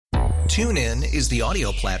TuneIn is the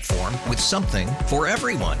audio platform with something for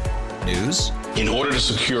everyone. News. In order to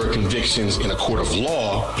secure convictions in a court of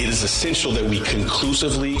law, it is essential that we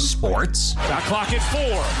conclusively. Sports. Shot clock at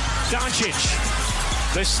 4.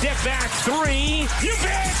 Doncic. The step back 3. You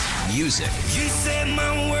bet. Music. You set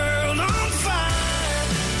my world on fire.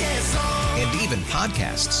 Yes, and even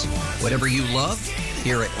podcasts. Whatever you love,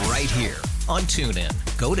 hear it right here on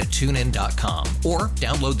TuneIn. Go to TuneIn.com or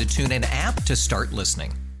download the TuneIn app to start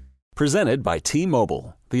listening. Presented by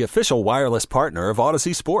T-Mobile, the official wireless partner of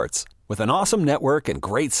Odyssey Sports. With an awesome network and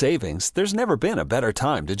great savings, there's never been a better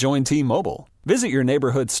time to join T-Mobile. Visit your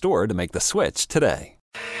neighborhood store to make the switch today.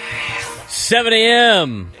 7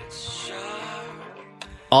 a.m.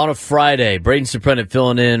 on a Friday. Braden Surprenant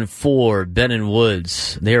filling in for Ben and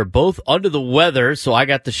Woods. They are both under the weather, so I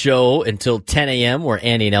got the show until 10 a.m. where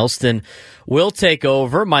Andy and Elston will take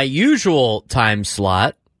over. My usual time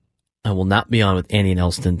slot, I will not be on with Andy and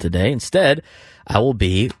Elston today. Instead, I will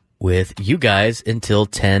be with you guys until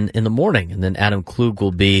 10 in the morning. And then Adam Klug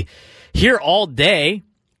will be here all day,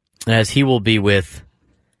 as he will be with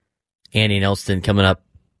Andy and Elston coming up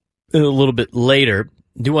a little bit later.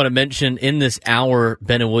 I do want to mention in this hour,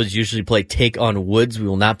 Ben and Woods usually play Take on Woods. We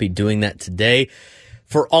will not be doing that today.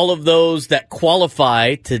 For all of those that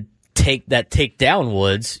qualify to take down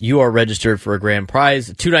Woods, you are registered for a grand prize,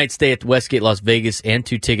 a 2-night stay at the Westgate Las Vegas, and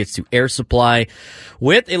 2 tickets to Air Supply.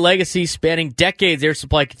 With a legacy spanning decades, Air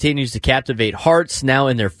Supply continues to captivate hearts. Now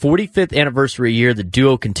in their 45th anniversary year, the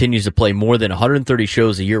duo continues to play more than 130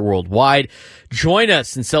 shows a year worldwide. Join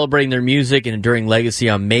us in celebrating their music and enduring legacy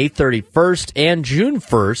on May 31st and June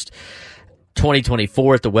 1st.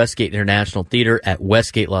 2024 at the Westgate International Theater at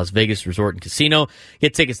Westgate Las Vegas Resort and Casino.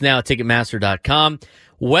 Get tickets now at Ticketmaster.com.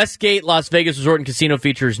 Westgate Las Vegas Resort and Casino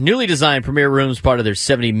features newly designed premier rooms, part of their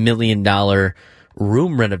 $70 million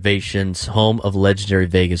room renovations, home of legendary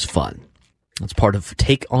Vegas fun. It's part of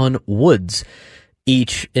Take on Woods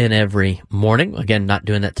each and every morning. Again, not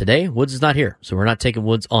doing that today. Woods is not here, so we're not taking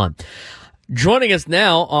Woods on. Joining us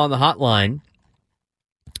now on the hotline,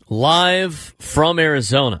 live from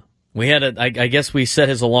Arizona. We had I guess we set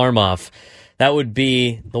his alarm off. That would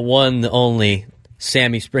be the one, the only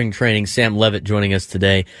Sammy Spring Training, Sam Levitt, joining us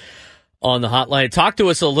today on the hotline. Talk to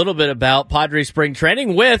us a little bit about Padres Spring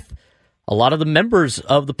Training with a lot of the members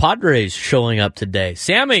of the Padres showing up today.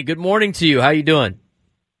 Sammy, good morning to you. How you doing?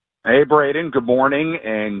 Hey, Braden. Good morning.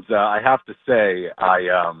 And I have to say,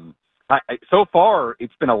 I so far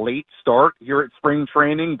it's been a late start here at Spring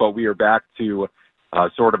Training, but we are back to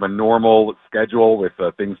sort of a normal schedule with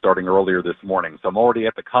things starting earlier this morning. So I'm already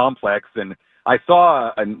at the complex, and I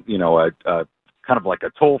saw a kind of like a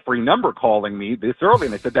toll-free number calling me this early,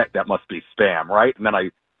 and I said that must be spam, right? And then I,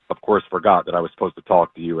 of course, forgot that I was supposed to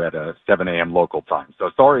talk to you at 7 a.m. local time. So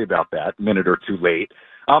sorry about that, a minute or two late.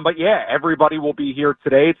 But yeah, everybody will be here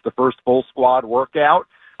today. It's the first full squad workout.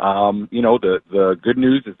 The good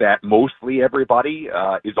news is that mostly everybody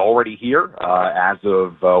is already here as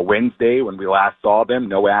of Wednesday when we last saw them.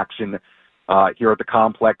 No action here at the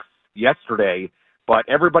complex yesterday. But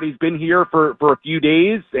everybody's been here for a few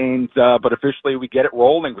days, and but officially we get it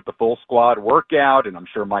rolling with the full squad workout, and I'm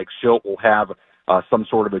sure Mike Schilt will have some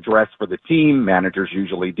sort of address for the team. Managers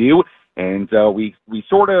usually do. And we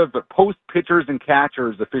sort of post pitchers and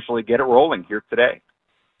catchers officially get it rolling here today.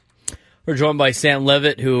 We're joined by Sam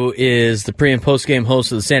Levitt, who is the pre- and post-game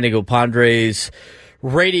host of the San Diego Padres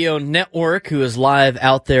radio network, who is live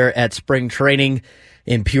out there at spring training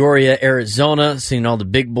in Peoria, Arizona, seeing all the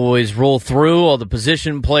big boys roll through, all the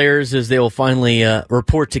position players as they will finally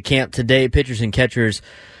report to camp today, pitchers and catchers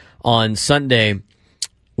on Sunday.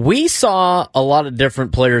 We saw a lot of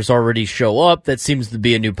different players already show up. That seems to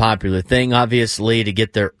be a new popular thing, obviously, to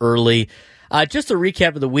get there early. Just a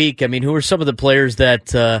recap of the week. I mean, who are some of the players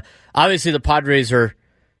that obviously the Padres are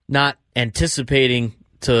not anticipating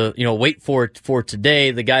to wait for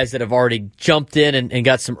today? The guys that have already jumped in and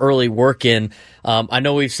got some early work in. I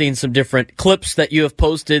know we've seen some different clips that you have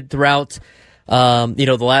posted throughout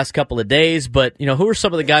the last couple of days, but who are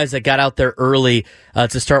some of the guys that got out there early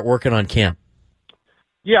to start working on camp?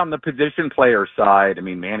 Yeah, on the position player side, I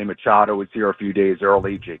mean, Manny Machado was here a few days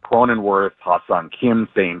early. Jake Cronenworth, Ha-Seong Kim,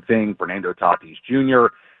 same thing. Fernando Tatis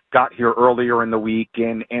Jr. got here earlier in the week,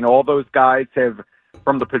 and all those guys have,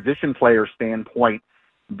 from the position player standpoint,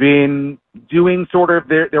 been doing sort of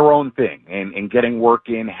their own thing and getting work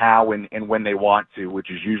in how and when they want to,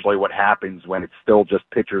 which is usually what happens when it's still just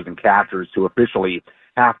pitchers and catchers who officially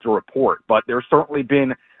have to report. But there's certainly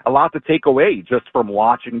been a lot to take away just from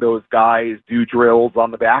watching those guys do drills on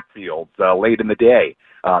the backfield late in the day.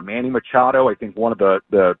 Manny Machado, I think one of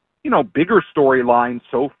the bigger storylines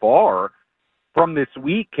so far from this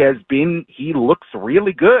week has been he looks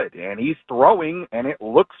really good, and he's throwing, and it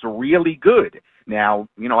looks really good. Now,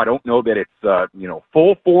 I don't know that it's,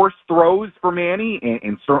 full force throws for Manny,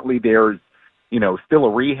 and certainly there's, still a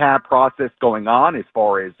rehab process going on as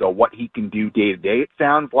far as what he can do day to day, it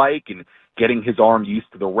sounds like, and getting his arm used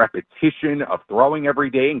to the repetition of throwing every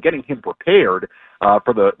day and getting him prepared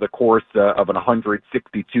for the course of an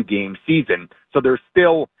 162-game season. So there's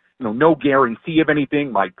still, no guarantee of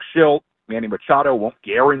anything. Mike Schilt, Manny Machado won't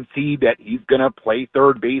guarantee that he's going to play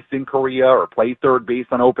third base in Korea or play third base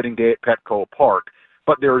on opening day at Petco Park.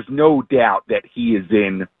 But there's no doubt that he is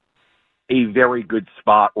in a very good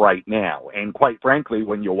spot right now. And quite frankly,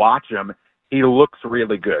 when you watch him, he looks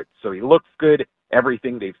really good. So he looks good.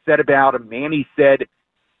 Everything they've said about him, Manny said,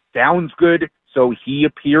 sounds good. So he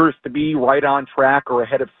appears to be right on track or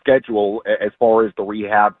ahead of schedule as far as the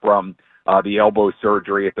rehab from the elbow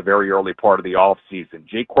surgery at the very early part of the offseason.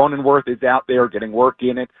 Jake Cronenworth is out there getting work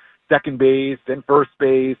in at second base and first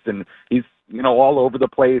base, and he's, all over the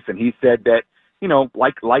place. And he said that,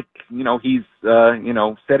 he's,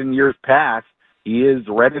 said in years past, he is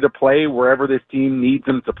ready to play wherever this team needs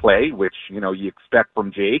him to play, which, you expect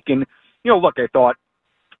from Jake. And, look, I thought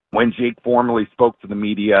when Jake formally spoke to the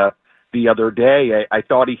media the other day, I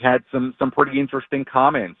thought he had some pretty interesting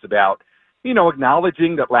comments about,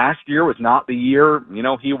 acknowledging that last year was not the year,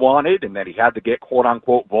 he wanted, and that he had to get quote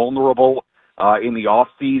unquote vulnerable in the off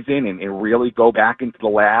season and really go back into the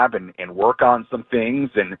lab and work on some things.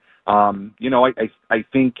 And, I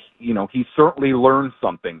think, he certainly learned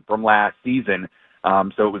something from last season.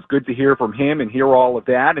 So it was good to hear from him and hear all of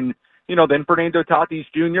that. And, then Fernando Tatis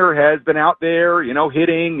Jr. has been out there,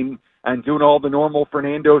 hitting and doing all the normal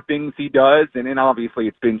Fernando things he does. And then obviously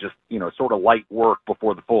it's been just, sort of light work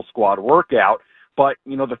before the full squad workout. But,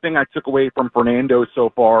 the thing I took away from Fernando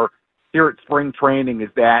so far here at spring training is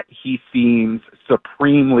that he seems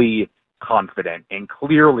supremely confident and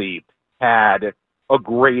clearly had a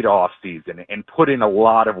great offseason and put in a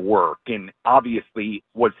lot of work and obviously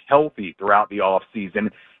was healthy throughout the offseason.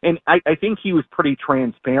 And I think he was pretty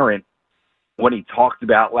transparent when he talked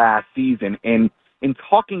about last season and in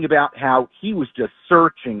talking about how he was just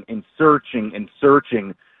searching and searching and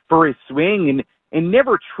searching for his swing and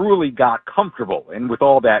never truly got comfortable. And with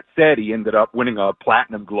all that said, he ended up winning a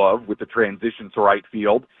platinum glove with the transition to right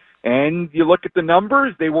field. And you look at the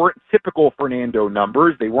numbers, they weren't typical Fernando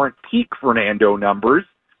numbers. They weren't peak Fernando numbers,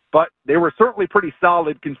 but they were certainly pretty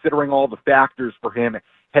solid considering all the factors for him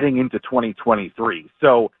heading into 2023.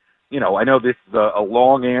 So, I know this is a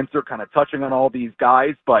long answer kind of touching on all these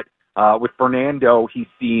guys, but with Fernando, he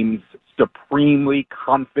seems supremely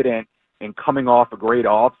confident and coming off a great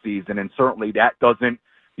offseason, and certainly that doesn't,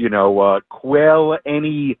 quell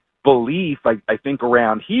any belief, I think,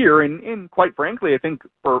 around here. And quite frankly, I think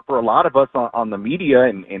for a lot of us on the media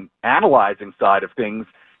and analyzing side of things,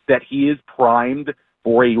 that he is primed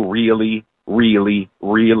for a really, really,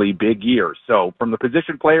 really big year. So from the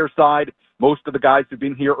position player side, most of the guys have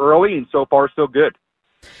been here early, and so far so good.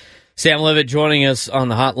 Sam Levitt joining us on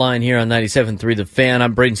the hotline here on 97.3 The Fan.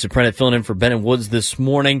 I'm Braden Surprenant filling in for Ben Woods this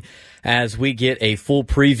morning as we get a full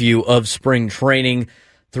preview of spring training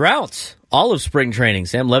throughout all of spring training.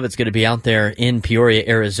 Sam Levitt's going to be out there in Peoria,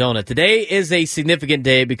 Arizona. Today is a significant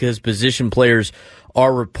day because position players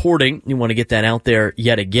are reporting. You want to get that out there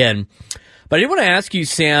yet again. But I did want to ask you,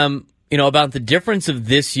 Sam, about the difference of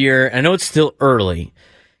this year. I know it's still early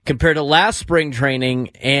compared to last spring training,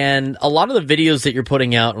 and a lot of the videos that you're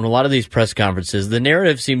putting out and a lot of these press conferences, the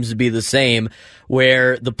narrative seems to be the same,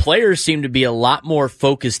 where the players seem to be a lot more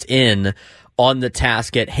focused in on the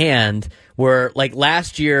task at hand, where like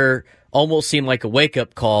last year almost seemed like a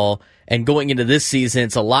wake-up call, and going into this season,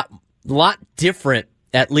 it's a lot different,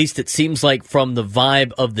 at least it seems like, from the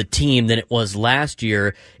vibe of the team than it was last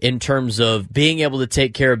year in terms of being able to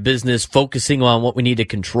take care of business, focusing on what we need to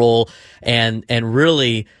control, and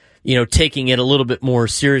really, taking it a little bit more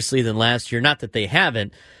seriously than last year. Not that they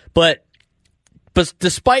haven't, but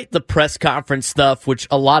despite the press conference stuff, which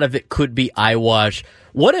a lot of it could be eyewash,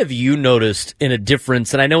 what have you noticed in a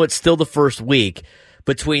difference? And I know it's still the first week,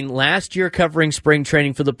 between last year covering spring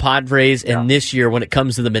training for the Padres and this year when it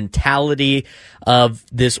comes to the mentality of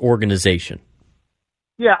this organization?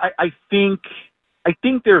 Yeah, I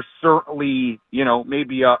think there's certainly,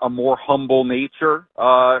 maybe a more humble nature,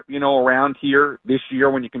 around here this year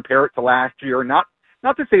when you compare it to last year. Not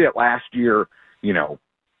to say that last year,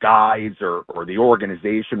 guys or the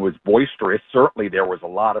organization was boisterous. Certainly there was a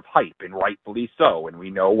lot of hype, and rightfully so. And we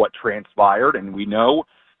know what transpired, and we know,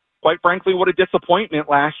 quite frankly, what a disappointment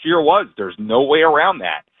last year was. There's no way around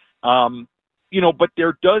that. But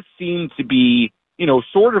there does seem to be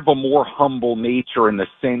sort of a more humble nature in the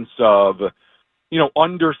sense of,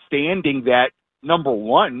 understanding that, number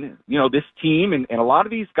one, this team and a lot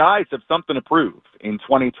of these guys have something to prove in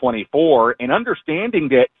 2024, and understanding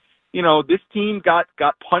that, this team got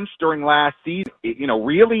punched during last season,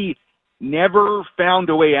 really never found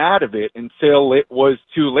a way out of it until it was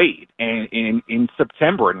too late and in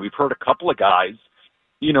September. And we've heard a couple of guys,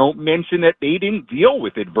 mention that they didn't deal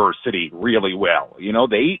with adversity really well.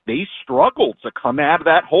 They struggled to come out of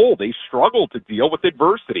that hole. They struggled to deal with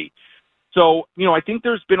adversity. So, I think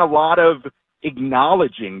there's been a lot of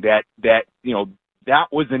acknowledging that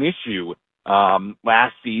was an issue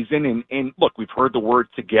last season. And look, we've heard the word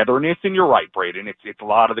togetherness, and you're right, Braden. It's a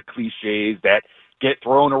lot of the cliches that get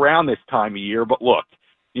thrown around this time of year. But look,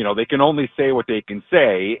 they can only say what they can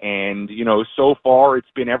say. And, so far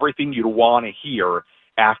it's been everything you'd want to hear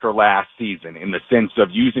after last season, in the sense of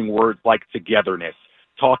using words like togetherness,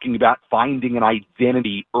 talking about finding an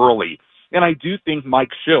identity early. And I do think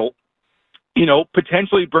Mike Schilt,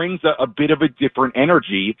 potentially brings a bit of a different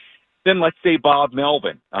energy than, let's say, Bob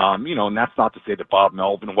Melvin. And that's not to say that Bob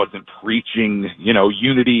Melvin wasn't preaching,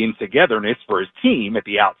 unity and togetherness for his team at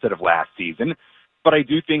the outset of last season. But I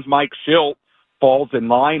do think Mike Schilt falls in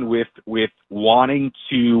line with wanting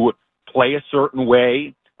to play a certain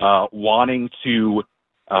way, wanting to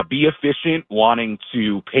be efficient, wanting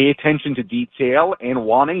to pay attention to detail, and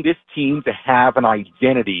wanting this team to have an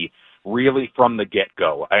identity really from the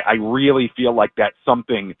get-go. I really feel like that's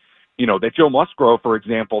something, that Joe Musgrove, for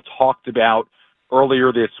example, talked about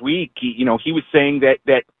earlier this week. He was saying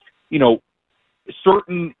that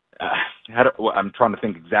certain, I'm trying to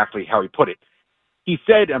think exactly how he put it. He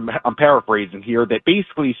said, I'm paraphrasing here, that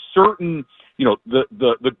basically certain,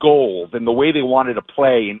 the goals and the way they wanted to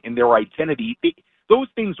play and their identity, those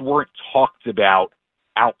things weren't talked about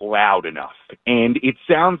out loud enough. And it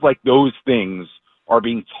sounds like those things are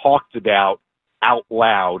being talked about out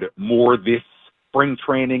loud more this spring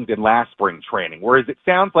training than last spring training. Whereas it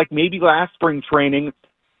sounds like maybe last spring training,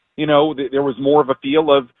 there was more of a feel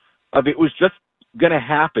of it was just going to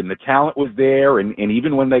happen. The talent was there, and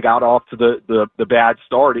even when they got off to the bad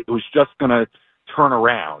start, it was just going to turn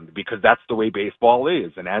around, because that's the way baseball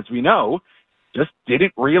is. And as we know, just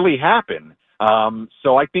didn't really happen.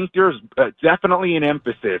 So I think there's definitely an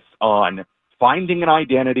emphasis on finding an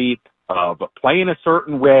identity, of playing a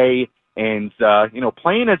certain way, and,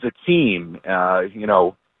 playing as a team,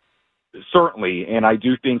 certainly. And I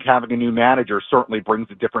do think having a new manager certainly brings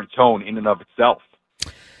a different tone in and of itself.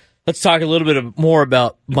 Let's talk a little bit more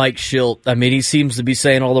about Mike Schilt. I mean, he seems to be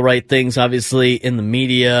saying all the right things, obviously, in the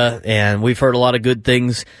media, and we've heard a lot of good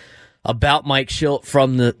things about Mike Schilt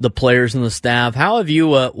from the players and the staff. How have you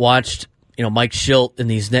watched, Mike Schilt in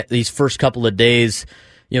these first couple of days,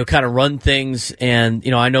 kind of run things? And,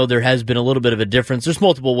 I know there has been a little bit of a difference. There's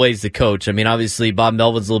multiple ways to coach. I mean, obviously, Bob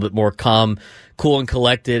Melvin's a little bit more calm, cool, and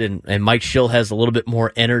collected, and Mike Schilt has a little bit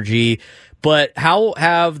more energy. But how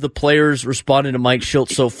have the players responded to Mike Schilt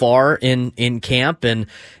so far in camp? And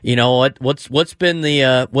what's been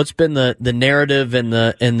the narrative and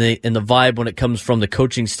the vibe when it comes from the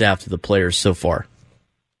coaching staff to the players so far?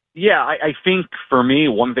 Yeah, I think for me,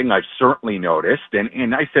 one thing I've certainly noticed,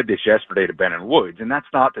 and I said this yesterday to Ben and Woods, and that's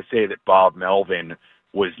not to say that Bob Melvin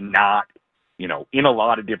was not, in a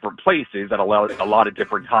lot of different places at a lot of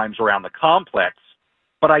different times around the complex.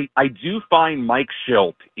 But I do find Mike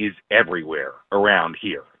Schilt is everywhere around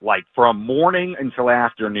here. Like from morning until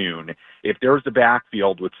afternoon, if there's a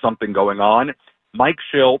backfield with something going on, Mike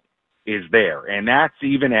Schilt is there. And that's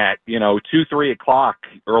even at, 2-3 o'clock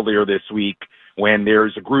earlier this week, when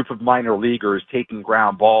there's a group of minor leaguers taking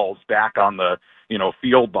ground balls back on the,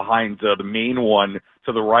 field behind the main one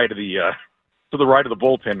to the right of the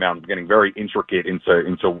bullpen mound. Getting very intricate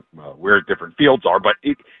into where different fields are, but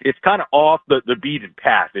it's kind of off the beaten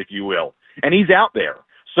path, if you will. And he's out there.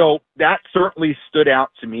 So that certainly stood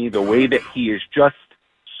out to me, the way that he is just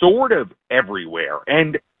sort of everywhere.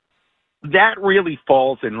 And that really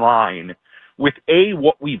falls in line with A,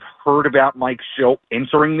 what we've heard about Mike Schilt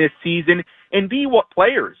entering this season, and B, what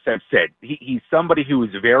players have said. He's somebody who is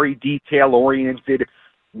very detail-oriented,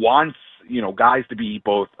 wants, guys to be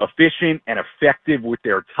both efficient and effective with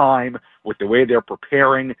their time, with the way they're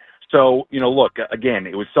preparing. So, look, again,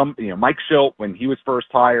 it was Mike Schilt, when he was first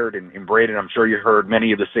hired, and Braden, I'm sure you heard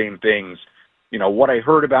many of the same things. What I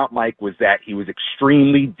heard about Mike was that he was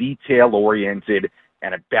extremely detail-oriented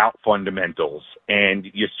and about fundamentals. And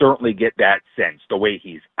you certainly get that sense, the way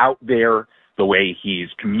he's out there, the way he's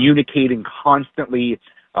communicating constantly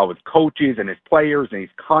with coaches and his players, and he's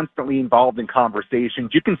constantly involved in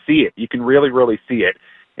conversations. You can see it. You can really, really see it.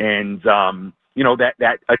 And,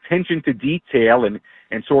 that attention to detail and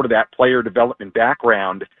sort of that player development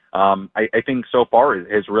background, I think so far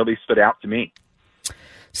has really stood out to me.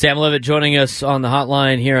 Sam Levitt joining us on the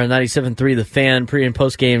hotline here on 97.3 The Fan, pre- and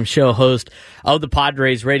post-game show host of the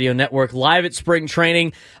Padres Radio Network, live at spring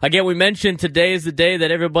training. Again, we mentioned today is the day that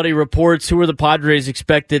everybody reports who are the Padres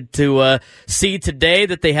expected to see today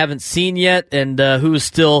that they haven't seen yet, and who is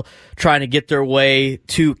still trying to get their way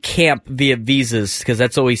to camp via visas, because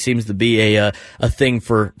that's always seems to be a thing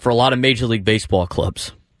for a lot of Major League Baseball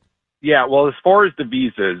clubs. Yeah, well, as far as the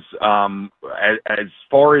visas, as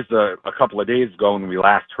far as a couple of days ago when we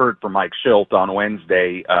last heard from Mike Schilt on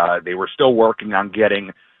Wednesday, they were still working on getting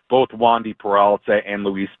both Wandy Peralta and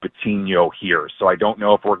Luis Patino here. So I don't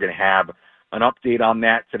know if we're going to have an update on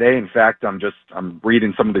that today. In fact, I'm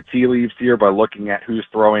reading some of the tea leaves here by looking at who's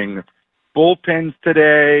throwing bullpens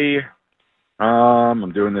today.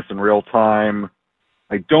 I'm doing this in real time.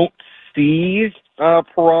 I don't see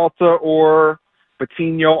Peralta or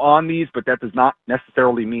Patino on these, but that does not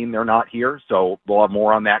necessarily mean they're not here. So we'll have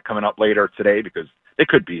more on that coming up later today, because they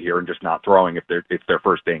could be here and just not throwing if it's their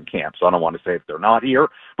first day in camp. So I don't want to say if they're not here,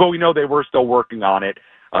 but we know they were still working on it,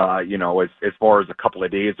 as far as a couple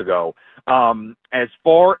of days ago. As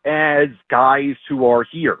far as guys who are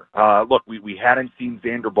here, look, we hadn't seen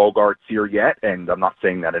Xander Bogaerts here yet, and I'm not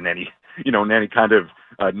saying that in any kind of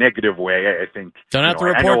negative way. I think don't have to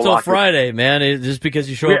report till Friday, man. Just because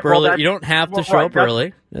you show up early, you don't have to show up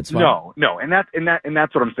early. That's fine. No, and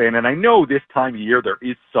that's what I'm saying. And I know this time of year there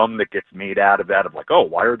is some that gets made out of that, of like, oh,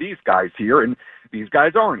 why are these guys here and these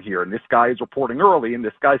guys aren't here, and this guy is reporting early and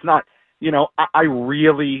this guy's not. I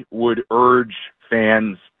really would urge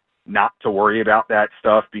fans not to worry about that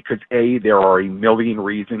stuff, because there are a million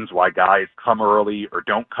reasons why guys come early or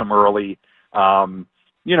don't come early. And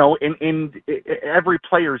every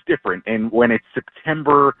player is different. And when it's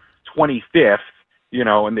September 25th,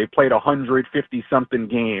 and they played 150 something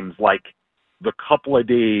games, like the couple of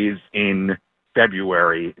days in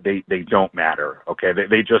February, they don't matter. Okay.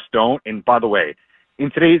 They just don't. And by the way,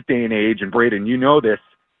 in today's day and age, and Braden, this,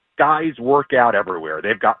 guys work out everywhere.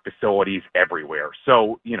 They've got facilities everywhere.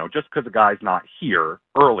 So, just because a guy's not here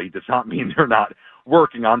early does not mean they're not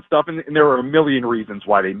working on stuff. And there are a million reasons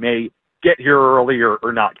why they may get here early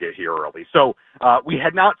or not get here early. So we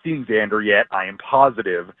had not seen Xander yet. I am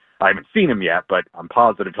positive. I haven't seen him yet, but I'm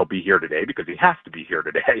positive he'll be here today, because he has to be here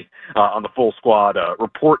today on the full squad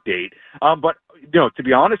report date. But, to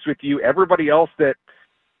be honest with you, everybody else that,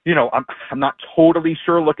 I'm not totally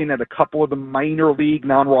sure, looking at a couple of the minor league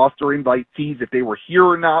non-roster invitees, if they were here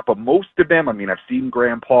or not, but most of them, I've seen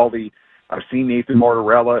Graham Pauley, I've seen Nathan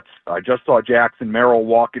Martorella, I just saw Jackson Merrill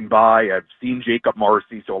walking by, I've seen Jacob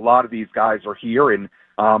Marcy, so a lot of these guys are here, and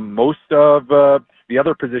most of the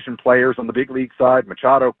other position players on the big league side,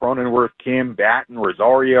 Machado, Cronenworth, Kim, Batten,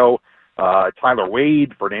 Rosario, Tyler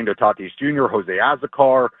Wade, Fernando Tatis Jr., Jose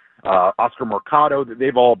Azocar, Oscar Mercado,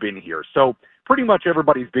 they've all been here. So pretty much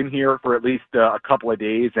everybody's been here for at least a couple of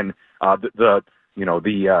days, and the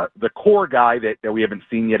core guy that we haven't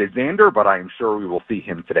seen yet is Xander, but I am sure we will see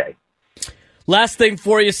him today. Last thing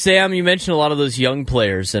for you, Sam, you mentioned a lot of those young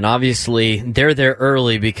players, and obviously they're there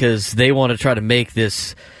early because they want to try to make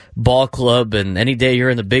this ball club, and any day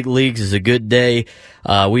you're in the big leagues is a good day.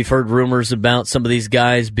 We've heard rumors about some of these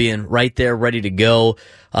guys being right there, ready to go,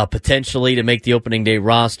 potentially to make the opening day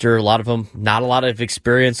roster. A lot of them, not a lot of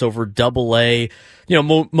experience over Double-A,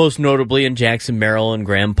 most notably in Jackson Merrill and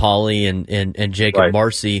Graham Pauley and Jacob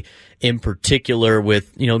Marcy in particular,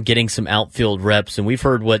 with, getting some outfield reps. And we've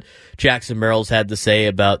heard what Jackson Merrill's had to say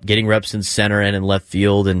about getting reps in center and in left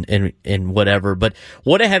field and whatever. But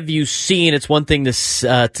what have you seen? It's one thing to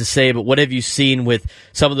say, but what have you seen with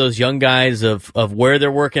some of those young guys of where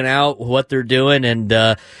they're working out, what they're doing, and,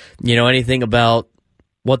 anything about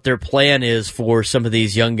what their plan is for some of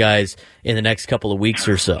these young guys in the next couple of weeks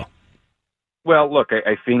or so? Well, look,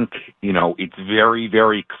 I think, it's very,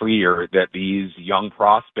 very clear that these young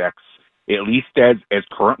prospects, at least as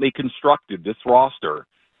currently constructed, this roster,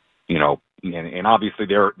 and obviously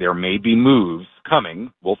there may be moves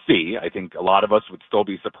coming. We'll see. I think a lot of us would still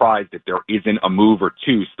be surprised if there isn't a move or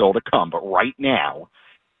two still to come. But right now,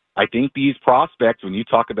 I think these prospects, when you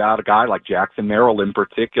talk about a guy like Jackson Merrill in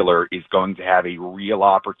particular, is going to have a real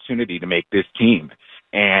opportunity to make this team.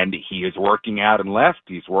 And he is working out in left.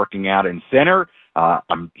 He's working out in center.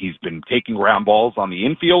 He's been taking ground balls on the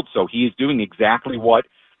infield. So he is doing exactly what,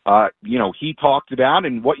 he talked about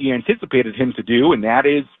and what you anticipated him to do. And that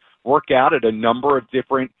is work out at a number of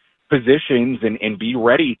different positions and be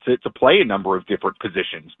ready to play a number of different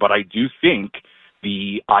positions. But I do think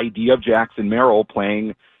the idea of Jackson Merrill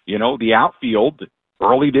playing, the outfield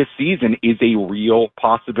early this season is a real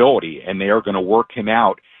possibility, and they are going to work him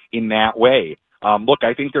out in that way. Look,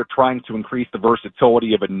 I think they're trying to increase the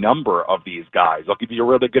versatility of a number of these guys. I'll give you a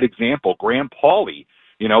really good example. Graham Pauley,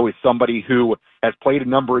 is somebody who has played a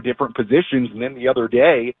number of different positions, and then the other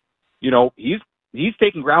day, he's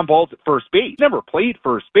taking ground balls at first base. Never played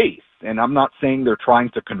first base, and I'm not saying they're trying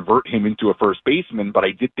to convert him into a first baseman, but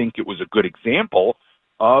I did think it was a good example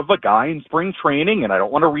of a guy in spring training, and I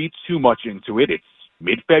don't want to read too much into it. It's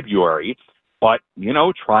mid-February, but,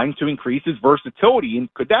 trying to increase his versatility.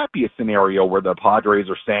 And could that be a scenario where the Padres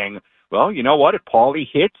are saying, well, you know what, if Paulie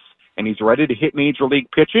hits and he's ready to hit major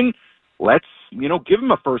league pitching, let's, give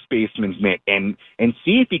him a first baseman's mitt and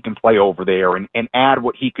see if he can play over there and add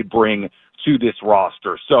what he could bring to this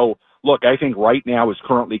roster. So, look, I think right now is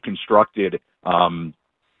currently constructed.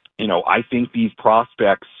 I think these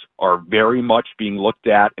prospects are very much being looked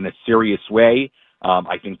at in a serious way.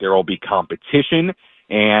 I think there will be competition,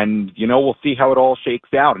 and, we'll see how it all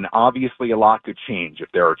shakes out. And obviously a lot could change. If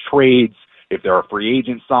there are trades, if there are free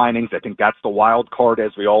agent signings, I think that's the wild card,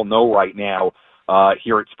 as we all know right now,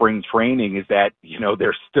 here at spring training, is that,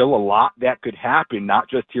 there's still a lot that could happen, not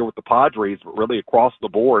just here with the Padres, but really across the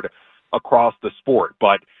board, across the sport.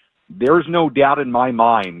 But there's no doubt in my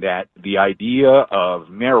mind that the idea of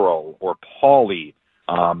Merrill or Paulie,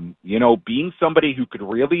 being somebody who could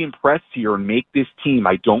really impress here and make this team,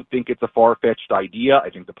 I don't think it's a far-fetched idea. I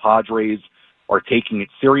think the Padres are taking it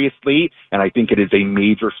seriously, and I think it is a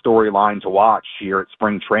major storyline to watch here at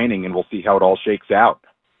spring training, and we'll see how it all shakes out.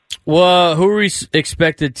 Well, who are we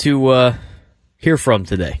expected to hear from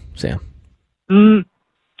today, Sam?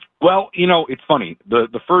 Well, it's funny.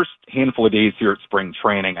 The first handful of days here at spring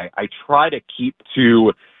training, I try to keep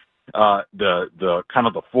to the kind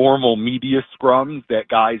of the formal media scrums that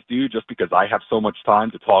guys do, just because I have so much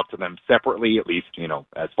time to talk to them separately, at least,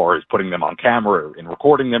 as far as putting them on camera and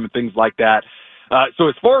recording them and things like that. So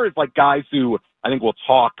as far as like guys who I think will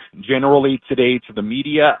talk generally today to the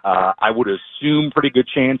media, I would assume pretty good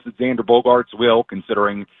chance that Xander Bogaerts will,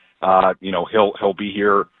 considering, he'll be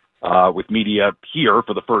here with media here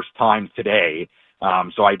for the first time today.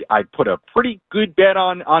 So I'd put a pretty good bet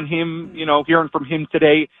on him, hearing from him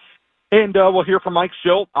today. And we'll hear from Mike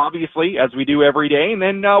Schilt, obviously, as we do every day, and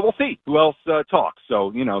then we'll see who else talks.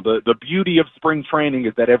 So, the beauty of spring training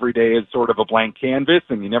is that every day is sort of a blank canvas,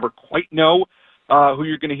 and you never quite know who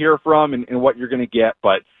you're going to hear from and what you're going to get.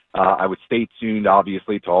 But I would stay tuned,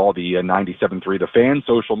 obviously, to all the 97.3 The Fan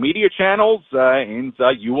social media channels, and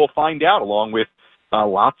you will find out, along with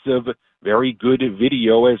lots of very good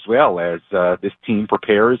video as well, as this team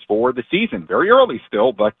prepares for the season. Very early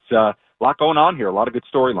still, but a lot going on here. A lot of good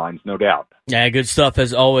storylines, no doubt. Yeah, good stuff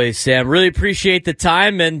as always, Sam. Really appreciate the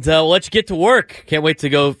time, and we'll let you get to work. Can't wait to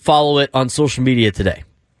go follow it on social media today.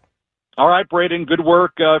 All right, Braden, good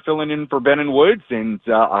work filling in for Ben and Woods, and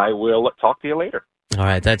I will talk to you later. All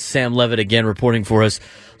right, that's Sam Levitt again reporting for us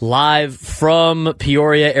live from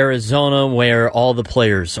Peoria, Arizona, where all the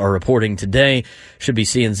players are reporting today. Should be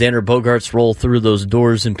seeing Xander Bogaerts roll through those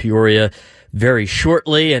doors in Peoria very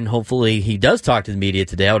shortly, and hopefully he does talk to the media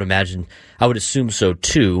today. I would assume so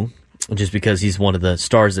too, just because he's one of the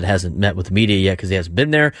stars that hasn't met with the media yet because he hasn't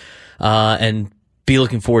been there, and be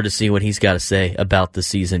looking forward to seeing what he's got to say about the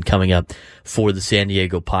season coming up for the San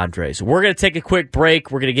Diego Padres. We're going to take a quick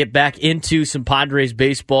break. We're going to get back into some Padres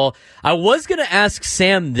baseball. I was going to ask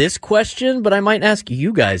Sam this question, but I might ask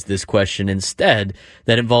you guys this question instead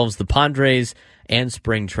that involves the Padres and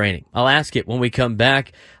spring training. I'll ask it when we come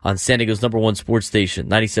back on San Diego's #1 sports station,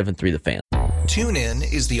 97.3 The Fan.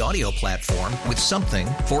 TuneIn is the audio platform with something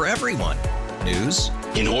for everyone. News.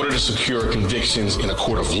 In order to secure convictions in a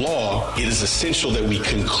court of law, it is essential that we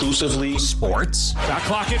conclusively. Sports. Shot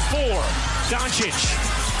clock at 4. Doncic.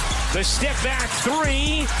 The step back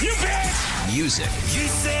 3. You bet. Music. You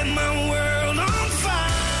set my world on fire.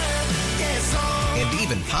 Yes, and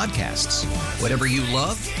even podcasts. Whatever you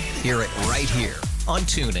love, hear it right here on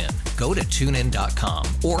TuneIn. Go to TuneIn.com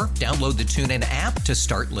or download the TuneIn app to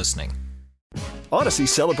start listening. Odyssey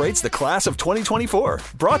celebrates the class of 2024,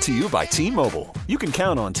 brought to you by T-Mobile. You can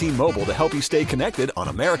count on T-Mobile to help you stay connected on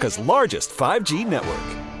America's largest 5G network.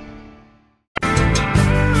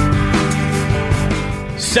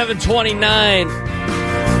 7:29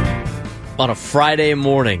 on a Friday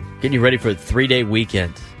morning, getting you ready for a 3-day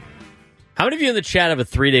weekend. How many of you in the chat have a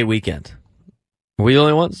 3-day weekend? Are we the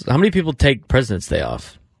only ones? How many people take President's Day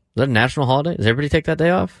off? Is that a national holiday? Does everybody take that day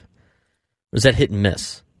off? Or is that hit and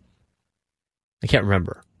miss? I can't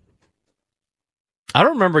remember. I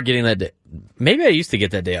don't remember getting that day. Maybe I used to get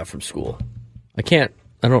that day off from school. I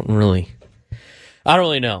don't really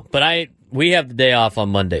know. But we have the day off on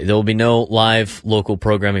Monday. There will be no live local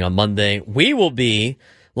programming on Monday. We will be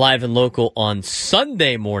live and local on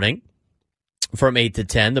Sunday morning from 8 to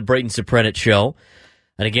 10, the Braden Surprenant Show.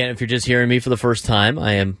 And again, if you're just hearing me for the first time,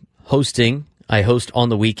 I host on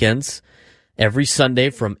the weekends every Sunday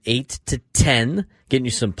from 8 to 10, getting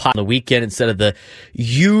you some pop on the weekend instead of the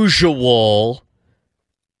usual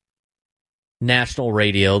national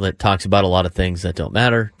radio that talks about a lot of things that don't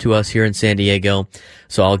matter to us here in San Diego.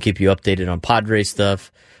 So I'll keep you updated on Padres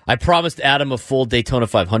stuff. I promised Adam a full Daytona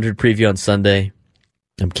 500 preview on Sunday.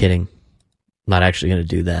 I'm kidding. I'm not actually going to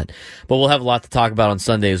do that. But we'll have a lot to talk about on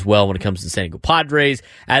Sunday as well when it comes to San Diego Padres.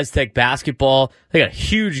 Aztec basketball, they got a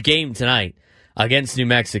huge game tonight against New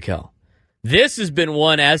Mexico. This has been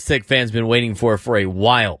one Aztec fans been waiting for a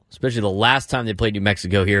while, especially the last time they played New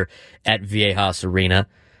Mexico here at Viejas Arena.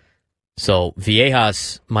 So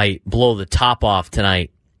Viejas might blow the top off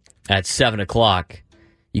tonight at 7 o'clock.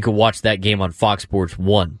 You can watch that game on Fox Sports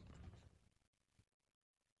 1.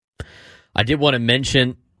 I did want to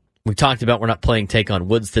mention, we talked about we're not playing Take on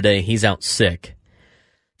Woods today. He's out sick.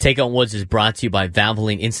 Take on Woods is brought to you by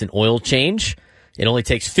Valvoline Instant Oil Change. It only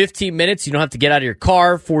takes 15 minutes. You don't have to get out of your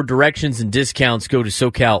car. For directions and discounts, go to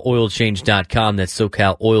SoCalOilChange.com. That's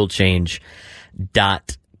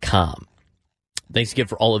SoCalOilChange.com. Thanks again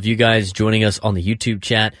for all of you guys joining us on the YouTube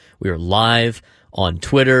chat. We are live on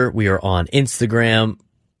Twitter. We are on Instagram,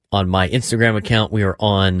 on my Instagram account. We are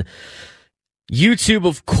on YouTube,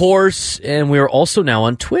 of course, and we are also now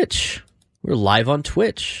on Twitch. We're live on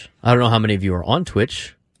Twitch. I don't know how many of you are on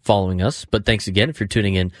Twitch following us, but thanks again if you're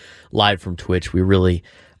tuning in live from Twitch. We really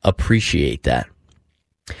appreciate that.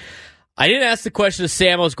 I didn't ask the question to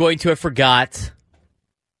Sam. I was going to. I forgot.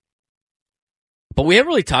 But we haven't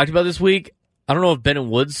really talked about this week. I don't know if Ben and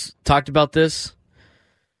Woods talked about this,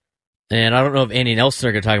 and I don't know if Andy and Nelson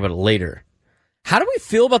are going to talk about it later. How do we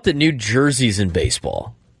feel about the new jerseys in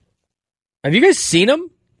baseball? Have you guys seen them?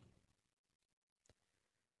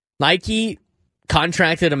 Nike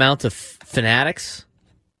contracted them out to Fanatics.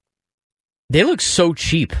 They look so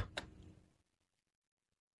cheap.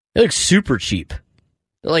 They look super cheap.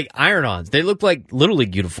 They're like iron-ons. They look like Little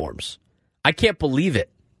League uniforms. I can't believe it.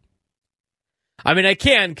 I mean, I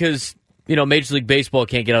can because, Major League Baseball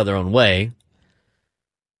can't get out of their own way.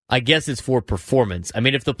 I guess it's for performance. I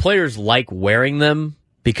mean, if the players like wearing them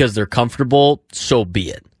because they're comfortable, so be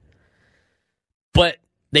it. But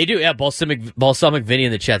they do. Yeah, Balsamic Vinny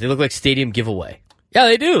in the chat. They look like stadium giveaway. Yeah,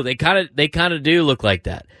 they do. They kind of do look like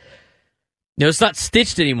that. It's not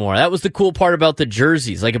stitched anymore. That was the cool part about the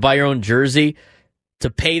jerseys. Like, buy your own jersey to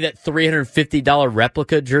pay that $350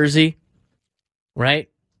 replica jersey, right?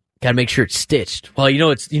 Got to make sure it's stitched. Well,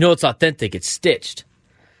 it's authentic. It's stitched.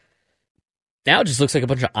 Now it just looks like a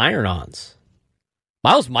bunch of iron-ons.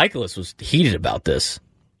 Miles Michaelis was heated about this.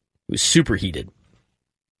 He was super heated.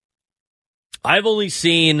 I've only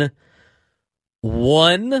seen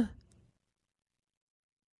one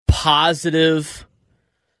positive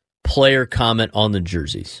player comment on the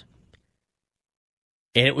jerseys.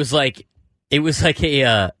 And it was like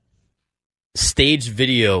a staged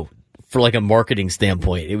video for like a marketing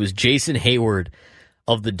standpoint. It was Jason Hayward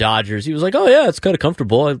of the Dodgers. He was like, "Oh yeah, it's kind of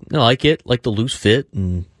comfortable. I like it, like the loose fit,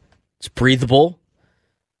 and it's breathable."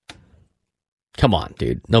 Come on,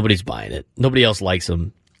 dude. Nobody's buying it. Nobody else likes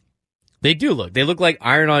them. They look like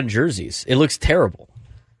iron-on jerseys. It looks terrible.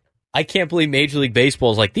 I can't believe Major League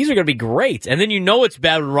Baseball is like, these are going to be great. And then it's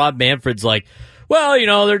bad when Rob Manfred's like, well,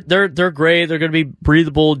 they're great. They're going to be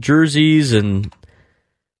breathable jerseys and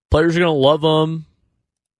players are going to love them.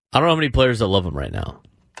 I don't know how many players that love them right now.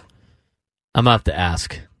 I'm going to have to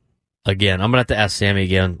ask again. I'm going to have to ask Sammy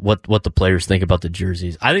again what the players think about the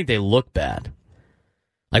jerseys. I think they look bad.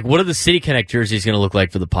 Like, what are the City Connect jerseys going to look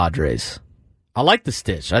like for the Padres? I like the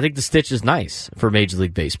stitch. I think the stitch is nice for Major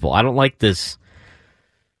League Baseball. I don't like this.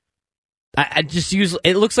 I just use,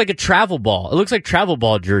 it looks like a travel ball. It looks like travel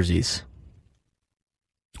ball jerseys.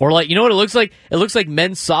 Or like, you know what it looks like? It looks like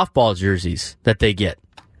men's softball jerseys that they get.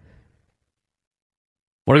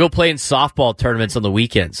 Want to go play in softball tournaments on the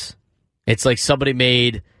weekends. It's like somebody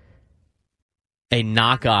made a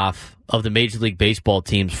knockoff of the Major League Baseball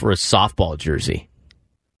teams for a softball jersey.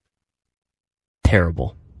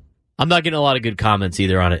 Terrible. I'm not getting a lot of good comments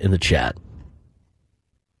either on it in the chat.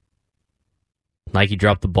 Nike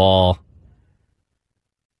dropped the ball.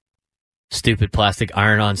 Stupid plastic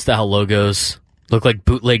iron-on style logos. Look like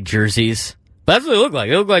bootleg jerseys. But that's what they look like.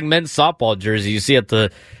 They look like men's softball jerseys you see at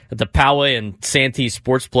the Poway and Santee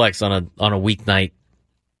Sportsplex on a weeknight.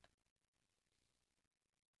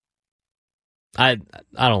 I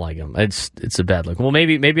don't like them. It's a bad look. Well,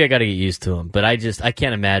 maybe I got to get used to them, but I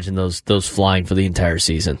can't imagine those flying for the entire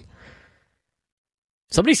season.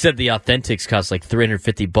 Somebody said the Authentics cost like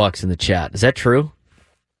 $350 in the chat. Is that true?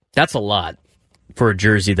 That's a lot for a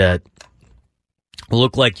jersey that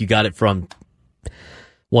looked like you got it from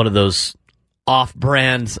one of those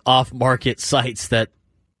off-brand, off-market sites that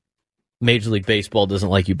Major League Baseball doesn't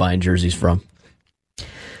like you buying jerseys from.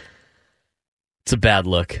 It's a bad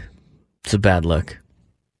look. It's a bad look.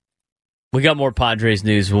 We got more Padres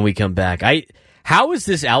news when we come back. How is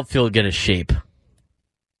this outfield going to shape?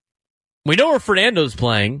 We know where Fernando's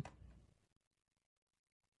playing.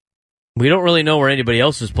 We don't really know where anybody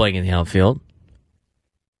else is playing in the outfield.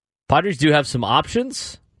 Padres do have some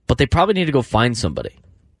options, but they probably need to go find somebody.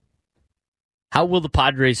 How will the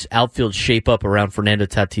Padres outfield shape up around Fernando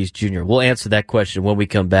Tatis Jr.? We'll answer that question when we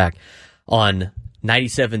come back on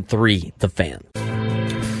 97.3 The Fan.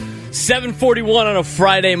 7:41 on a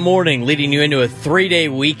Friday morning, leading you into a 3-day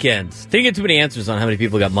weekend. Didn't get too many answers on how many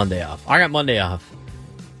people got Monday off. I got Monday off.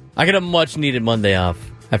 I got a much-needed Monday off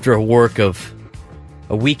after a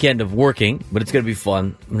weekend of working, but it's going to be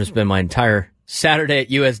fun. I'm going to spend my entire Saturday at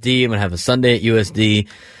USD. I'm going to have a Sunday at USD,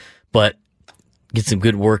 but get some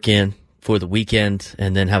good work in for the weekend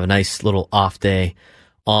and then have a nice little off day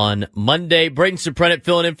on Monday. Braden Surprenant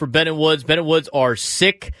filling in for Ben and Woods. Ben and Woods are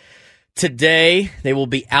sick today. They will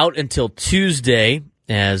be out until Tuesday,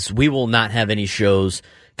 as we will not have any shows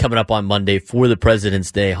coming up on Monday for the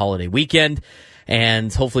President's Day holiday weekend.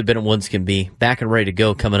 And hopefully Ben and Woods can be back and ready to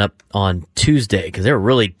go coming up on Tuesday, because they were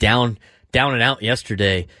really down and out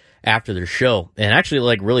yesterday after their show, and actually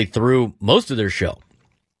like really through most of their show.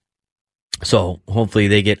 So hopefully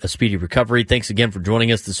they get a speedy recovery. Thanks again for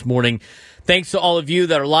joining us this morning. Thanks to all of you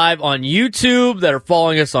that are live on YouTube, that are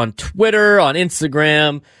following us on Twitter, on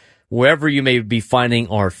Instagram, wherever you may be finding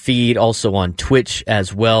our feed, also on Twitch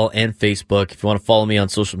as well, and Facebook. If you want to follow me on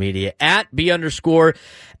social media, at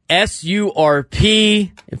 @B_SURP.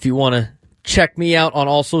 If you want to check me out on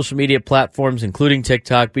all social media platforms, including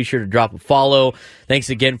TikTok, be sure to drop a follow. Thanks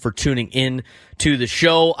again for tuning in to the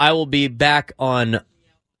show. I will be back on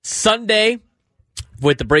Sunday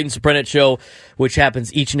with the Braden Surprenant Show, which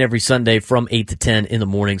happens each and every Sunday from 8 to 10 in the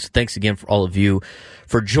morning. So thanks again for all of you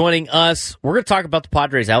for joining us. We're going to talk about the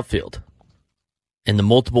Padres outfield and the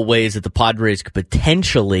multiple ways that the Padres could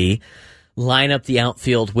potentially line up the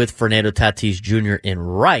outfield with Fernando Tatis Jr. in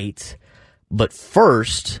right. But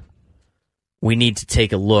first, we need to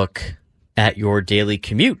take a look at your daily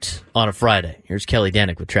commute on a Friday. Here's Kelly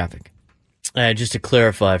Danek with traffic. Just to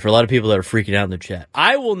clarify, for a lot of people that are freaking out in the chat,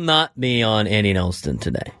 I will not be on Andy and Elston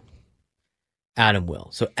today. Adam will.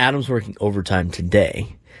 So Adam's working overtime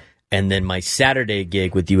today. And then my Saturday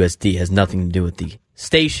gig with USD has nothing to do with the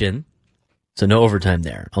station. So no overtime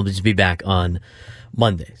there. I'll just be back on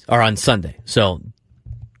Mondays, or on Sunday. So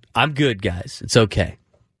I'm good, guys. It's okay.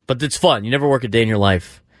 But it's fun. You never work a day in your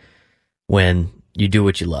life when you do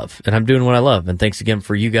what you love. And I'm doing what I love. And thanks again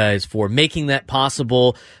for you guys for making that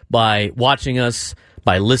possible by watching us,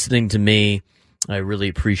 by listening to me. I really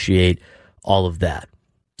appreciate all of that.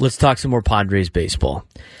 Let's talk some more Padres baseball.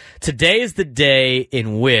 Today is the day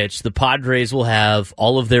in which the Padres will have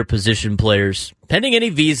all of their position players, pending any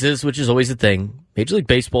visas, which is always a thing. Major League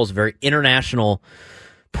Baseball is a very international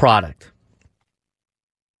product.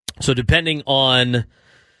 So depending on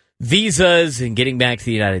visas and getting back to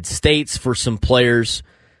the United States for some players,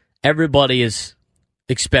 everybody is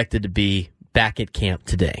expected to be back at camp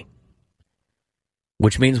today,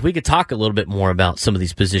 which means we could talk a little bit more about some of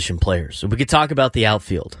these position players. So we could talk about the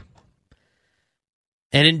outfield.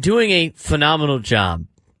 And in doing a phenomenal job,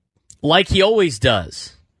 like he always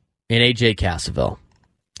does in A.J. Cassavell,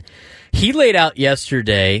 he laid out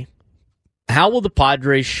yesterday how will the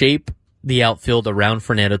Padres shape the outfield around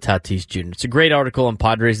Fernando Tatis Jr. It's a great article on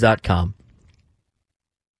Padres.com.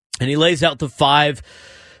 And he lays out the 5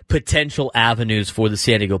 potential avenues for the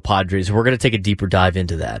San Diego Padres. We're going to take a deeper dive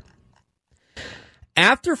into that.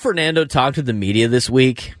 After Fernando talked to the media this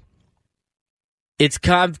week, it's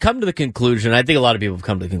come to the conclusion, I think a lot of people have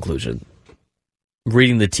come to the conclusion,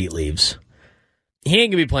 reading the tea leaves, he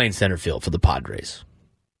ain't going to be playing center field for the Padres.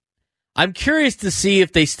 I'm curious to see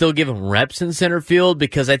if they still give him reps in center field,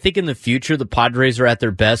 because I think in the future the Padres are at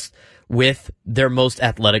their best with their most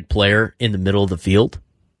athletic player in the middle of the field.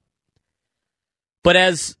 But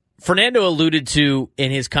as Fernando alluded to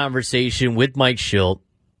in his conversation with Mike Schilt,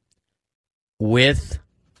 with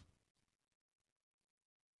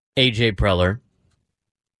A.J. Preller,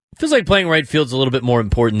 it feels like playing right field's a little bit more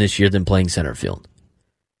important this year than playing center field.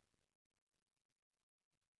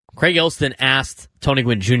 Craig Elston asked Tony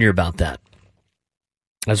Gwynn Jr. about that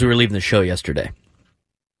as we were leaving the show yesterday.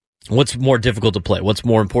 What's more difficult to play? What's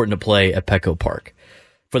more important to play at Petco Park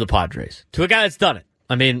for the Padres? To a guy that's done it.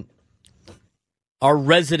 I mean, our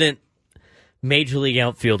resident Major League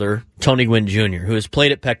outfielder, Tony Gwynn Jr., who has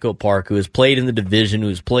played at Petco Park, who has played in the division, who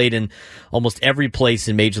has played in almost every place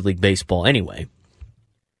in Major League Baseball anyway,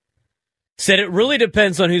 said it really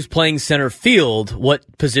depends on who's playing center field,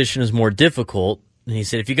 what position is more difficult. And he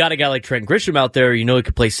said if you got a guy like Trent Grisham out there, he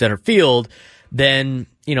could play center field, then,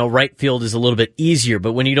 right field is a little bit easier.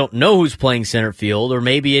 But when you don't know who's playing center field, or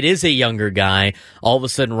maybe it is a younger guy, all of a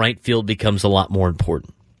sudden right field becomes a lot more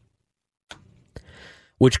important.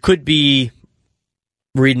 Which could be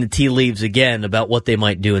reading the tea leaves again about what they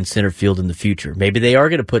might do in center field in the future. Maybe they are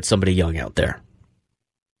going to put somebody young out there.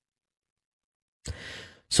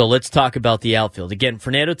 So let's talk about the outfield. Again,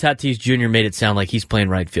 Fernando Tatis Jr. made it sound like he's playing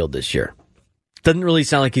right field this year. Doesn't really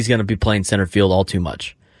sound like he's going to be playing center field all too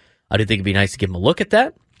much. I do think it'd be nice to give him a look at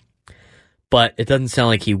that, but it doesn't sound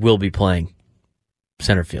like he will be playing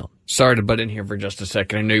center field. Sorry to butt in here for just a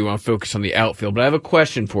second. I know you want to focus on the outfield, but I have a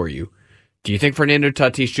question for you. Do you think Fernando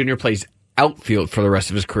Tatis Jr. plays outfield for the rest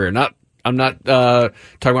of his career? I'm not talking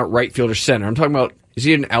about right field or center. I'm talking about, is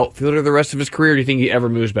he an outfielder the rest of his career, or do you think he ever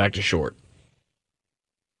moves back to short?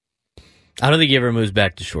 I don't think he ever moves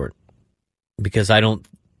back to short because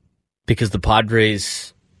the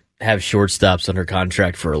Padres have shortstops under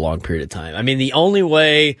contract for a long period of time. I mean, the only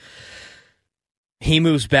way he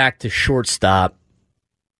moves back to shortstop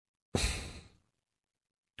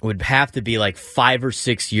would have to be like 5 or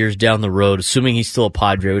 6 years down the road, assuming he's still a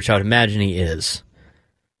Padre, which I would imagine he is.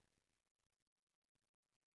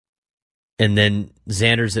 And then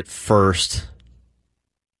Xander's at first.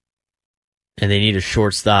 And they need a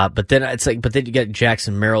shortstop. But then you got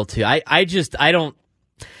Jackson Merrill too. I don't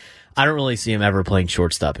really see him ever playing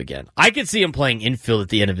shortstop again. I could see him playing infield at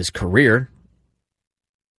the end of his career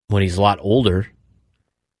when he's a lot older.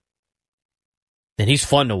 And he's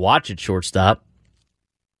fun to watch at shortstop.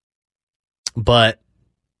 But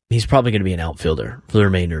he's probably going to be an outfielder for the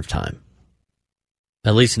remainder of time,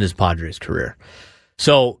 at least in his Padres career.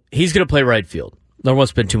 So he's going to play right field. I don't want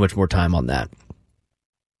to spend too much more time on that.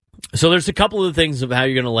 So there's a couple of things of how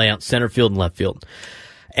you're going to lay out center field and left field.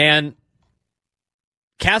 And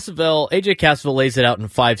AJ Cassavell lays it out in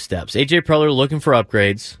 5 steps. AJ Preller looking for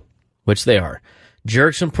upgrades, which they are.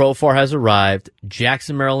 Jurickson Profar has arrived.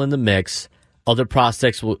 Jackson Merrill in the mix. Other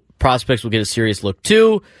prospects will get a serious look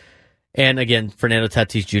too. And again, Fernando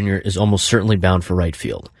Tatis Jr. is almost certainly bound for right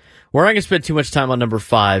field. We're not going to spend too much time on number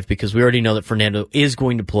 5 because we already know that Fernando is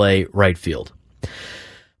going to play right field.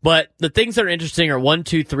 But the things that are interesting are 1,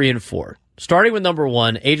 2, 3, and 4. Starting with number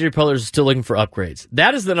 1, AJ Preller is still looking for upgrades.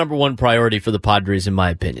 That is the number 1 priority for the Padres, in my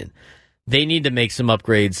opinion. They need to make some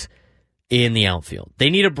upgrades in the outfield. They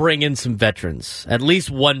need to bring in some veterans, at least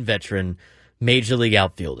one veteran Major League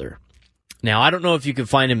outfielder. Now, I don't know if you can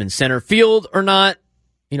find him in center field or not.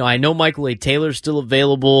 I know Michael A. Taylor's still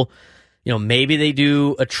available. Maybe they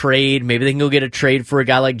do a trade. Maybe they can go get a trade for a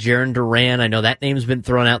guy like Jarren Duran. I know that name's been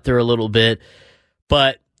thrown out there a little bit.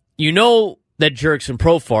 But that Jurickson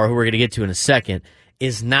Profar, who we're going to get to in a second,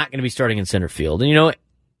 is not going to be starting in center field. And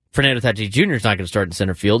Fernando Tatis Jr. is not going to start in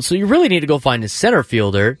center field. So you really need to go find a center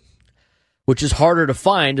fielder, which is harder to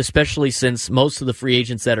find, especially since most of the free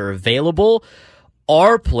agents that are available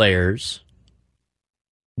are players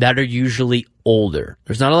that are usually older.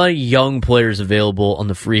 There's not a lot of young players available on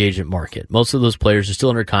the free agent market. Most of those players are still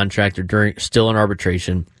under contract or still in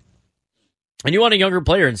arbitration. And you want a younger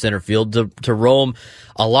player in center field to roam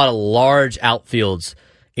a lot of large outfields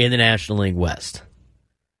in the National League West.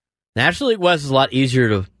 National League West is a lot easier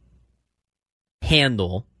to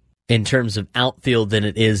handle in terms of outfield than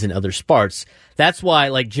it is in other spots. That's why,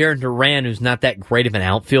 like Jarren Duran, who's not that great of an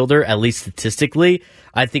outfielder, at least statistically,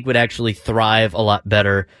 I think would actually thrive a lot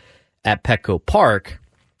better at Petco Park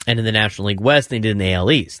and in the National League West than he did in the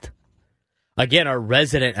AL East. Again, our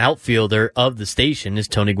resident outfielder of the station is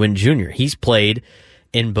Tony Gwynn Jr. He's played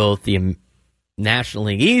in both the National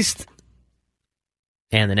League East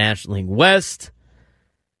and the National League West.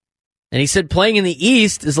 And he said playing in the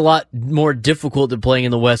East is a lot more difficult than playing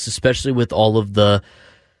in the West, especially with all of the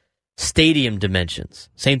stadium dimensions.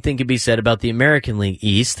 Same thing could be said about the American League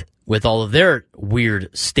East with all of their weird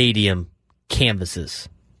stadium canvases.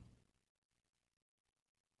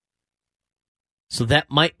 So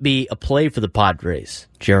that might be a play for the Padres,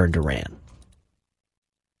 Jarren Duran.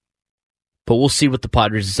 But we'll see what the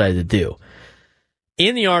Padres decide to do.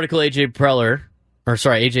 In the article, AJ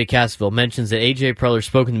Cassavell mentions that AJ Preller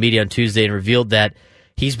spoke in the media on Tuesday and revealed that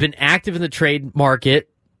he's been active in the trade market,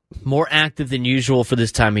 more active than usual for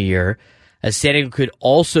this time of year, as San Diego could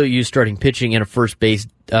also use starting pitching and a first base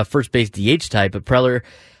DH type, but Preller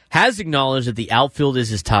has acknowledged that the outfield is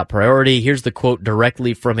his top priority. Here's the quote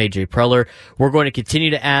directly from A.J. Preller. We're going to continue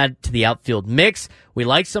to add to the outfield mix. We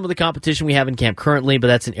like some of the competition we have in camp currently, but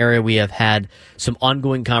that's an area we have had some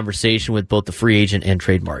ongoing conversation with both the free agent and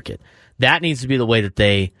trade market. That needs to be the way that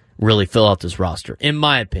they really fill out this roster, in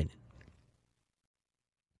my opinion.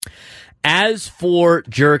 As for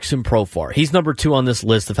Jurickson Profar, he's number 2 on this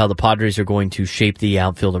list of how the Padres are going to shape the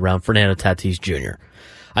outfield around Fernando Tatis Jr.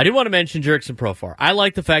 I do want to mention Jurickson Profar. I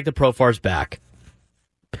like the fact that Profar's back.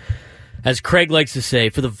 As Craig likes to say,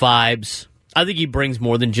 for the vibes. I think he brings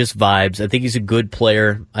more than just vibes. I think he's a good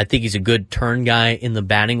player. I think he's a good turn guy in the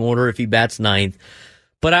batting order if he bats ninth.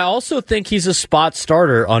 But I also think he's a spot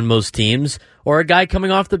starter on most teams or a guy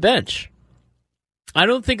coming off the bench. I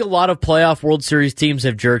don't think a lot of playoff World Series teams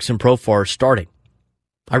have Jurickson Profar starting.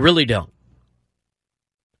 I really don't.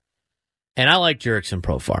 And I like Jurickson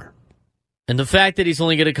Profar. And the fact that he's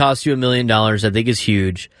only going to cost you $1 million, I think is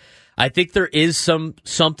huge. I think there is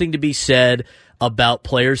something to be said about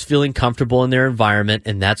players feeling comfortable in their environment,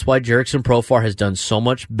 and that's why Jurickson Profar has done so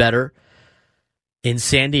much better in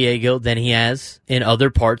San Diego than he has in other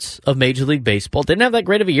parts of Major League Baseball. Didn't have that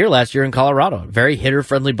great of a year last year in Colorado. Very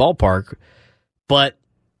hitter-friendly ballpark. But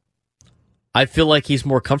I feel like he's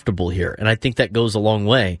more comfortable here, and I think that goes a long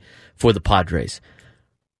way for the Padres.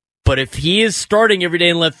 But if he is starting every day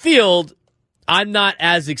in left field, I'm not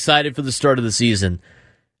as excited for the start of the season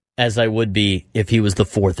as I would be if he was the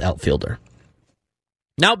 4th outfielder.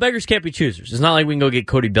 Now, beggars can't be choosers. It's not like we can go get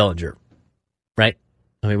Cody Bellinger, right?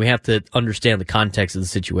 I mean, we have to understand the context of the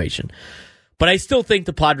situation. But I still think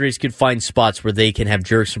the Padres could find spots where they can have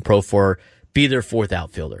Jurickson Profar be their 4th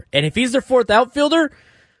outfielder. And if he's their 4th outfielder,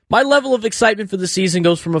 my level of excitement for the season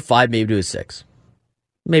goes from a 5 maybe to a 6.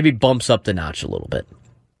 Maybe bumps up the notch a little bit.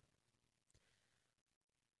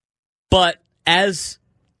 But as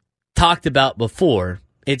talked about before,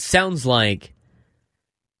 it sounds like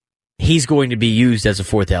he's going to be used as a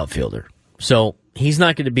 4th outfielder. So he's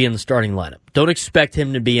not going to be in the starting lineup. Don't expect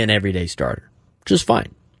him to be an everyday starter. Just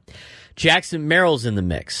fine. Jackson Merrill's in the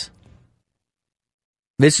mix.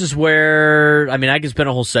 This is where, I can spend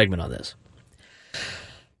a whole segment on this.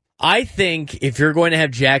 I think if you're going to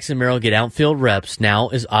have Jackson Merrill get outfield reps, now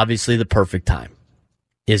is obviously the perfect time.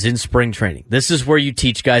 Is in spring training. This is where you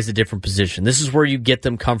teach guys a different position. This is where you get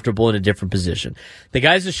them comfortable in a different position. The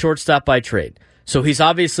guy's a shortstop by trade, so he's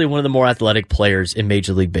obviously one of the more athletic players in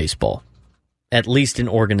Major League Baseball, at least in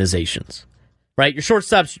organizations. Right? Your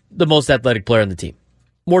shortstop's the most athletic player on the team,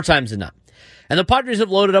 more times than not. And the Padres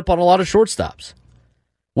have loaded up on a lot of shortstops,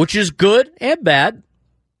 which is good and bad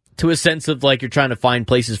to a sense of like you're trying to find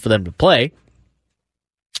places for them to play.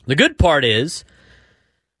 The good part is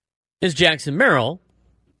Jackson Merrill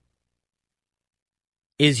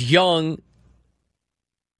is young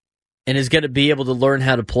and is going to be able to learn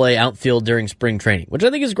how to play outfield during spring training, which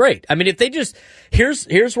I think is great. I mean, if they just... Here's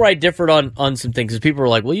where I differed on some things, because people were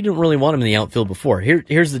like, well, you didn't really want him in the outfield before.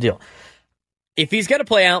 Here's the deal. If he's going to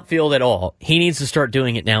play outfield at all, he needs to start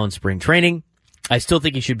doing it now in spring training. I still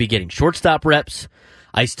think he should be getting shortstop reps.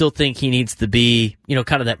 I still think he needs to be,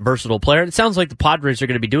 kind of that versatile player. And it sounds like the Padres are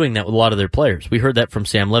going to be doing that with a lot of their players. We heard that from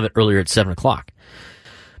Sam Levitt earlier at 7 o'clock.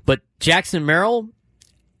 But Jackson Merrill...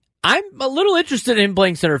 I'm a little interested in him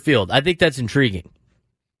playing center field. I think that's intriguing.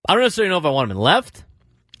 I don't necessarily know if I want him in left,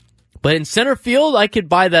 but in center field, I could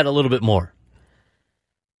buy that a little bit more.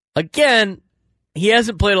 Again, he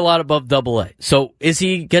hasn't played a lot above AA. So is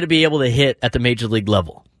he going to be able to hit at the major league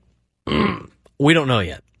level? We don't know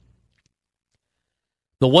yet.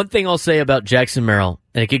 The one thing I'll say about Jackson Merrill,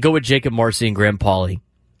 and it could go with Jacob Marcy and Graham Pauley,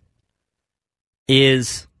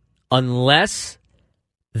 is unless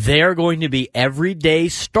they are going to be everyday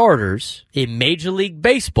starters in Major League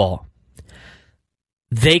Baseball,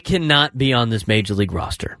 they cannot be on this Major League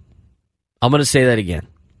roster. I'm going to say that again.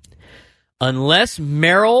 Unless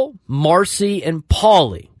Merrill, Marcy, and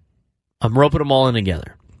Pauley, I'm roping them all in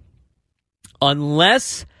together.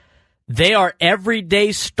 Unless they are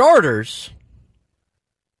everyday starters,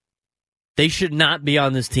 they should not be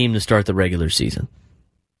on this team to start the regular season.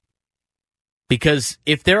 Because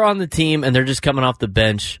if they're on the team and they're just coming off the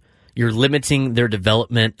bench, you're limiting their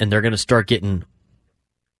development and they're going to start getting,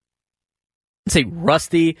 I'd say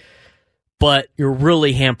rusty, but you're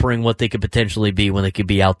really hampering what they could potentially be when they could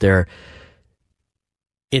be out there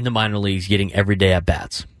in the minor leagues getting everyday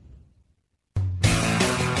at-bats.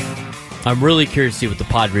 I'm really curious to see what the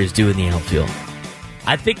Padres do in the outfield.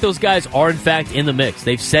 I think those guys are, in fact, in the mix.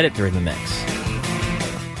 They've said it during the mix.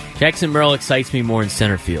 Jackson Merrill excites me more in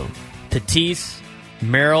center field. Tatis,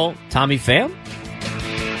 Merrill, Tommy Pham?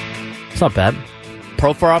 It's not bad.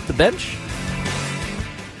 Profar off the bench?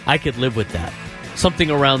 I could live with that.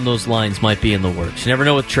 something around those lines might be in the works. You never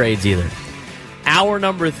know with trades either. Hour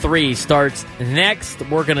number 3 starts next.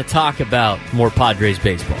 We're going to talk about more Padres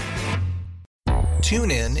baseball.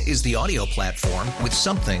 TuneIn is the audio platform with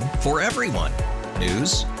something for everyone.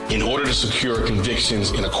 News. In order to secure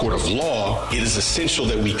convictions in a court of law, it is essential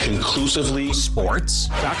that we conclusively. Sports.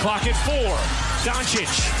 Shot clock at 4.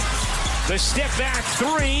 Doncic. The step back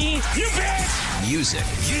 3. You bet. Music.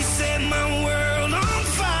 You set my world on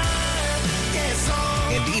fire. Yes,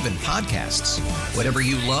 and even podcasts. Whatever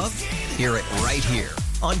you love, hear it right here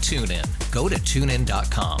on TuneIn. Go to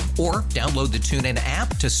TuneIn.com or download the TuneIn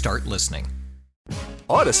app to start listening.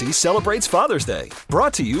 Odyssey celebrates Father's Day,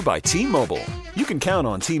 brought to you by T-Mobile. You can count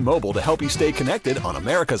on T-Mobile to help you stay connected on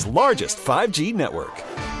America's largest 5G network.